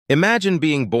Imagine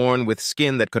being born with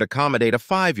skin that could accommodate a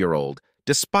 5-year-old,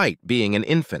 despite being an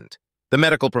infant. The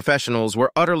medical professionals were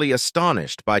utterly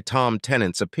astonished by Tom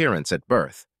Tennant's appearance at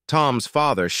birth. Tom's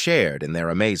father shared in their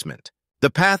amazement. The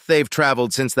path they've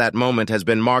traveled since that moment has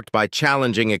been marked by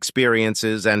challenging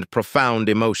experiences and profound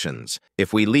emotions.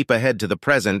 If we leap ahead to the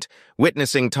present,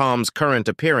 witnessing Tom's current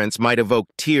appearance might evoke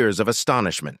tears of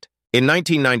astonishment. In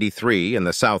 1993, in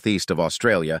the southeast of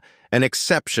Australia, an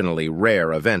exceptionally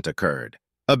rare event occurred.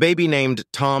 A baby named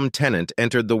Tom Tennant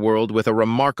entered the world with a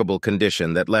remarkable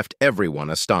condition that left everyone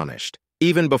astonished.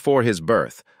 Even before his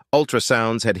birth,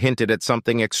 ultrasounds had hinted at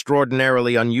something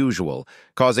extraordinarily unusual,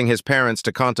 causing his parents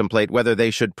to contemplate whether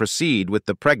they should proceed with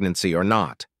the pregnancy or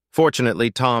not. Fortunately,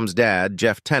 Tom's dad,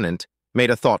 Jeff Tennant,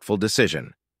 made a thoughtful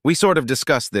decision. "We sort of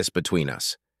discussed this between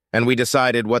us, and we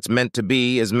decided what's meant to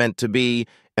be is meant to be,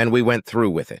 and we went through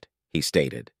with it," he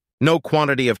stated. No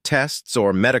quantity of tests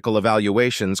or medical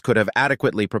evaluations could have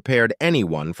adequately prepared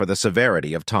anyone for the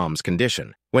severity of Tom's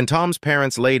condition. When Tom's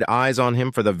parents laid eyes on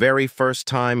him for the very first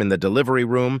time in the delivery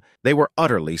room, they were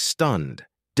utterly stunned.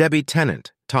 Debbie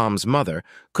Tennant, Tom's mother,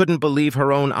 couldn't believe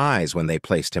her own eyes when they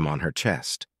placed him on her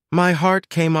chest. "My heart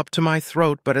came up to my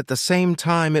throat, but at the same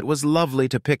time it was lovely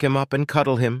to pick him up and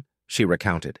cuddle him," she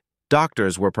recounted.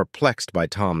 Doctors were perplexed by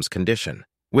Tom's condition.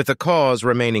 With the cause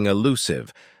remaining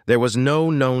elusive, there was no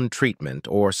known treatment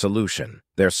or solution.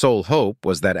 Their sole hope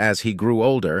was that as he grew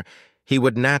older, he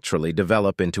would naturally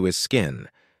develop into his skin,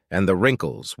 and the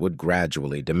wrinkles would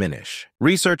gradually diminish.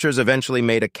 Researchers eventually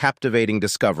made a captivating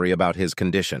discovery about his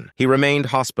condition. He remained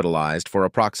hospitalized for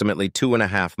approximately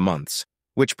 2.5 months,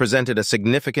 which presented a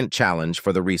significant challenge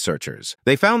for the researchers.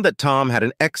 They found that Tom had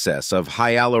an excess of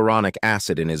hyaluronic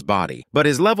acid in his body, but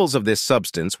his levels of this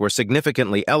substance were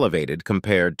significantly elevated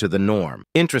compared to the norm.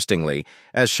 Interestingly,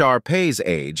 as Shar-Pei's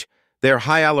age, their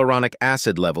hyaluronic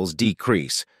acid levels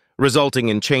decrease, resulting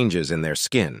in changes in their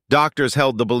skin. Doctors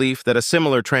held the belief that a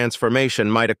similar transformation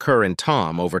might occur in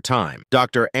Tom over time.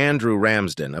 Dr. Andrew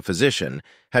Ramsden, a physician,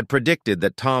 had predicted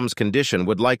that Tom's condition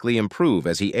would likely improve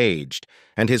as he aged,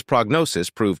 and his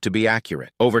prognosis proved to be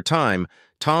accurate. Over time,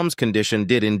 Tom's condition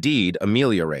did indeed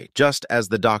ameliorate, just as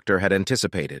the doctor had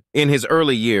anticipated. In his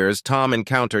early years, Tom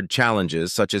encountered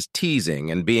challenges such as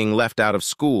teasing and being left out of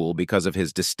school because of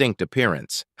his distinct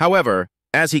appearance. However,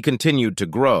 as he continued to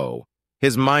grow,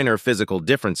 his minor physical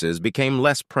differences became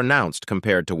less pronounced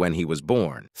compared to when he was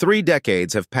born. 3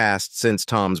 decades have passed since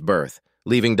Tom's birth,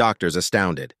 leaving doctors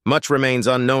astounded. Much remains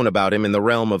unknown about him in the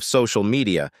realm of social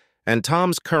media, and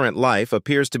Tom's current life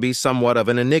appears to be somewhat of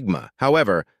an enigma.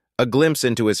 However, a glimpse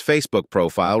into his Facebook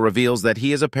profile reveals that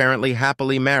he is apparently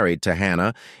happily married to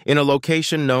Hannah in a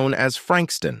location known as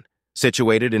Frankston,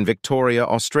 situated in Victoria,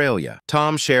 Australia.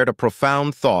 Tom shared a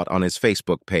profound thought on his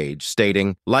Facebook page,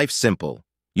 stating, "Life's simple.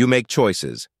 You make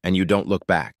choices, and you don't look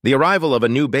back." The arrival of a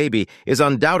new baby is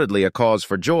undoubtedly a cause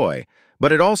for joy,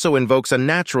 but it also invokes a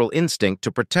natural instinct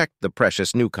to protect the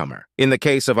precious newcomer. In the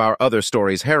case of our other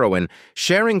story's heroine,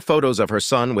 sharing photos of her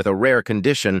son with a rare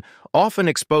condition often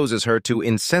exposes her to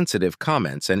insensitive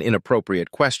comments and inappropriate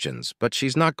questions, but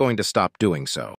she's not going to stop doing so.